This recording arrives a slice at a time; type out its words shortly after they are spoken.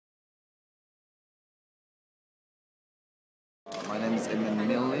My name is Emin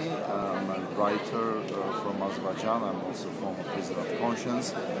Milli. I'm a writer from Azerbaijan. I'm also former prisoner of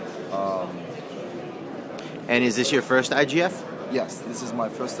conscience. And is this your first IGF? Yes, this is my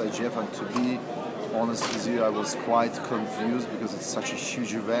first IGF, and to be honest with you, I was quite confused because it's such a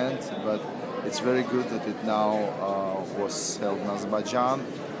huge event, but it's very good that it now was held in Azerbaijan,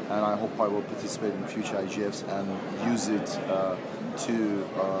 and I hope I will participate in future IGFs and use it to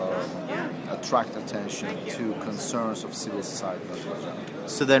attract attention to concerns of civil society in Azerbaijan.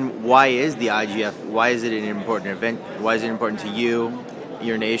 So then why is the IGF, why is it an important event? Why is it important to you,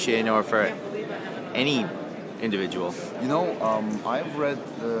 your nation, or for any individual? You know, I've read,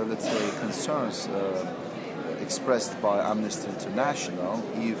 let's say, concerns expressed by Amnesty International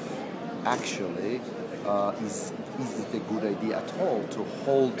if actually is it a good idea at all to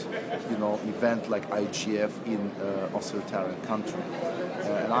hold, event like IGF in authoritarian country.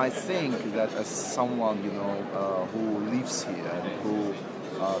 And I think that as someone, who lives here and who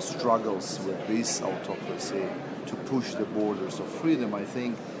struggles with this autocracy to push the borders of freedom, I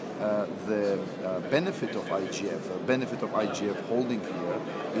think the benefit of IGF holding here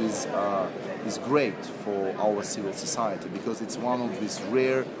is great for our civil society, because it's one of these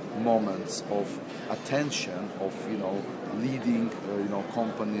rare moments of attention of leading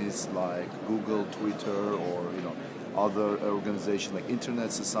companies like Google, Twitter, or other organizations like Internet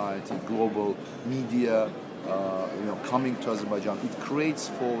Society, global media, coming to Azerbaijan. It creates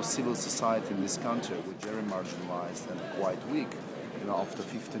for civil society in this country, which is very marginalized and quite weak, after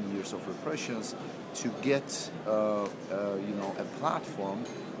 15 years of repressions, to get a platform,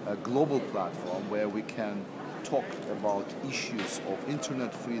 a global platform, where we can talk about issues of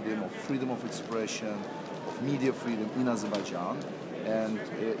internet freedom, of freedom of expression, of media freedom in Azerbaijan. And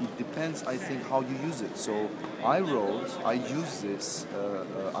it depends, I think, how you use it. So I use this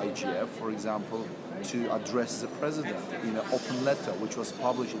IGF, for example, to address the president in an open letter, which was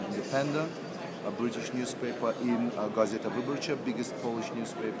published in Independent, a British newspaper, in Gazeta Wyborcza, biggest Polish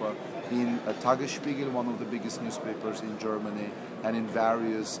newspaper, in Tagesspiegel, one of the biggest newspapers in Germany, and in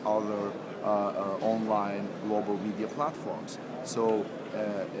various other online global media platforms. So,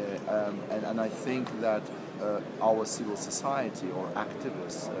 and I think that our civil society or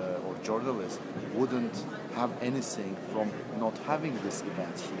activists or journalists wouldn't have anything from not having this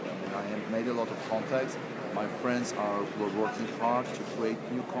event here. I mean, I have made a lot of contacts. My friends were working hard to create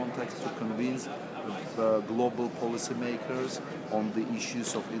new contacts to convince the global policymakers on the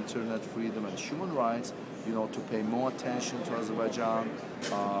issues of internet freedom and human rights, to pay more attention to Azerbaijan.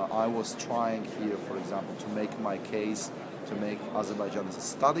 I was trying here, for example, to make my case, to make Azerbaijan as a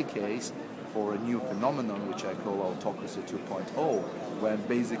study case for a new phenomenon, which I call autocracy 2.0, when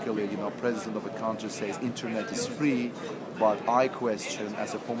basically, president of a country says internet is free, but I question,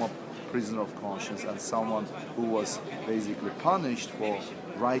 as a former prisoner of conscience and someone who was basically punished for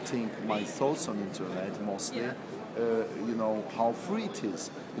writing my thoughts on internet mostly, how free it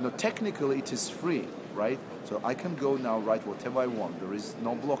is. Technically it is free, right? So I can go now write whatever I want. There is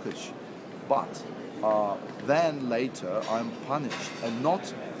no blockage. But then later I'm punished, and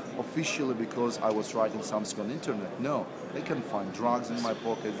not officially because I was writing something on internet. No, they can find drugs in my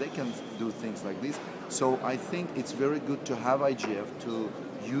pocket, they can do things like this. So I think it's very good to have IGF, to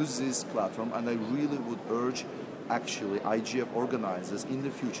use this platform, and I really would urge actually IGF organizers in the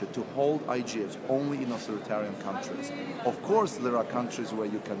future to hold IGFs only in authoritarian countries. Of course there are countries where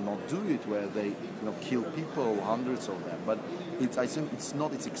you cannot do it, where they kill people, hundreds of them, but I think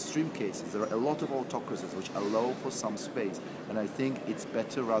it's extreme cases. There are a lot of autocracies which allow for some space, and I think it's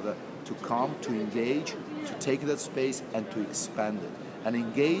better rather to come, to engage, to take that space and to expand it. And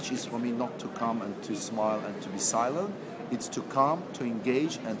engage is for me not to come and to smile and to be silent. It's to come, to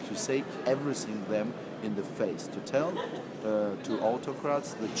engage, and to say everything them in the face, to tell to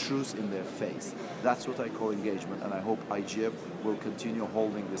autocrats the truth in their face. That's what I call engagement, and I hope IGF will continue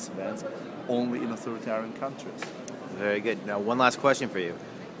holding these events only in authoritarian countries. Very good. Now, one last question for you.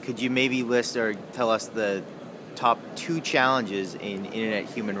 Could you maybe list or tell us the top 2 challenges in internet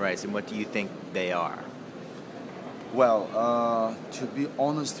human rights, and what do you think they are? Well, to be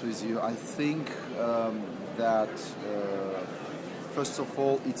honest with you, I think that first of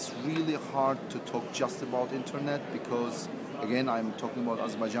all, it's really hard to talk just about internet, because again, I'm talking about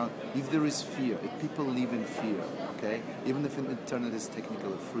Azerbaijan. If there is fear, if people live in fear, okay, even if internet is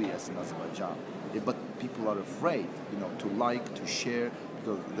technically free as in Azerbaijan, but people are afraid, to like, to share,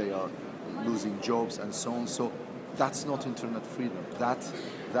 because they are losing jobs and so on. So that's not internet freedom.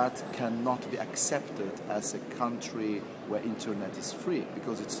 That cannot be accepted as a country where internet is free,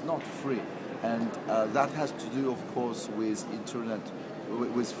 because it's not free. And that has to do, of course, with internet,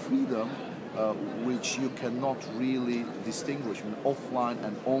 with freedom which you cannot really distinguish. I mean, offline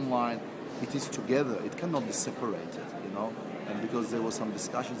and online, it is together. It cannot be separated, you know. And because there were some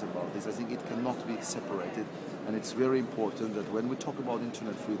discussions about this, I think it cannot be separated. And it's very important that when we talk about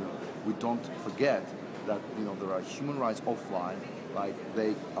internet freedom, we don't forget that, you know, there are human rights offline, like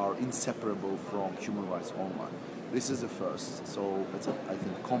they are inseparable from human rights online. This is the first. So it's I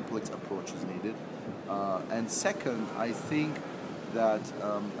think complex approach is needed. And second, I think that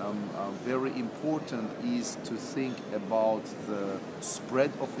very important is to think about the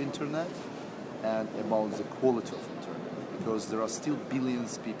spread of internet and about the quality of internet, because there are still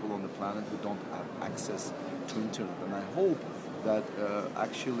billions of people on the planet who don't have access to internet. And I hope that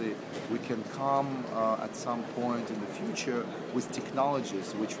actually we can come at some point in the future with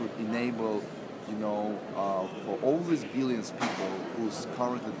technologies which would enable, you know, for all these billions of people who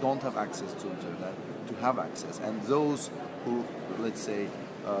currently don't have access to internet to have access, and those who, let's say,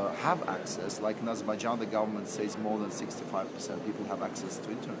 have access, like in Azerbaijan, the government says more than 65% people have access to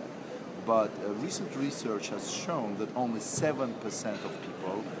internet. But recent research has shown that only 7% of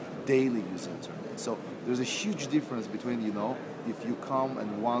people daily use internet. So there's a huge difference between, you know, if you come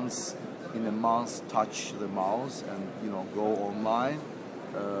and once in a month touch the mouse and, you know, go online,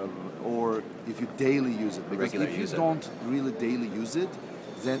 or if you daily use it. Because if you don't really daily use it,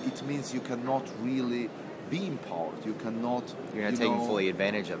 then it means you cannot really be empowered. You cannot. You're not taking fully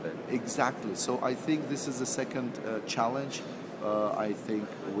advantage of it. Exactly. So I think this is the second challenge. I think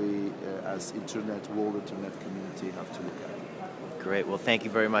we, as world internet community, have to look at. Great. Well, thank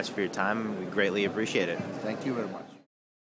you very much for your time. We greatly appreciate it. Thank you very much.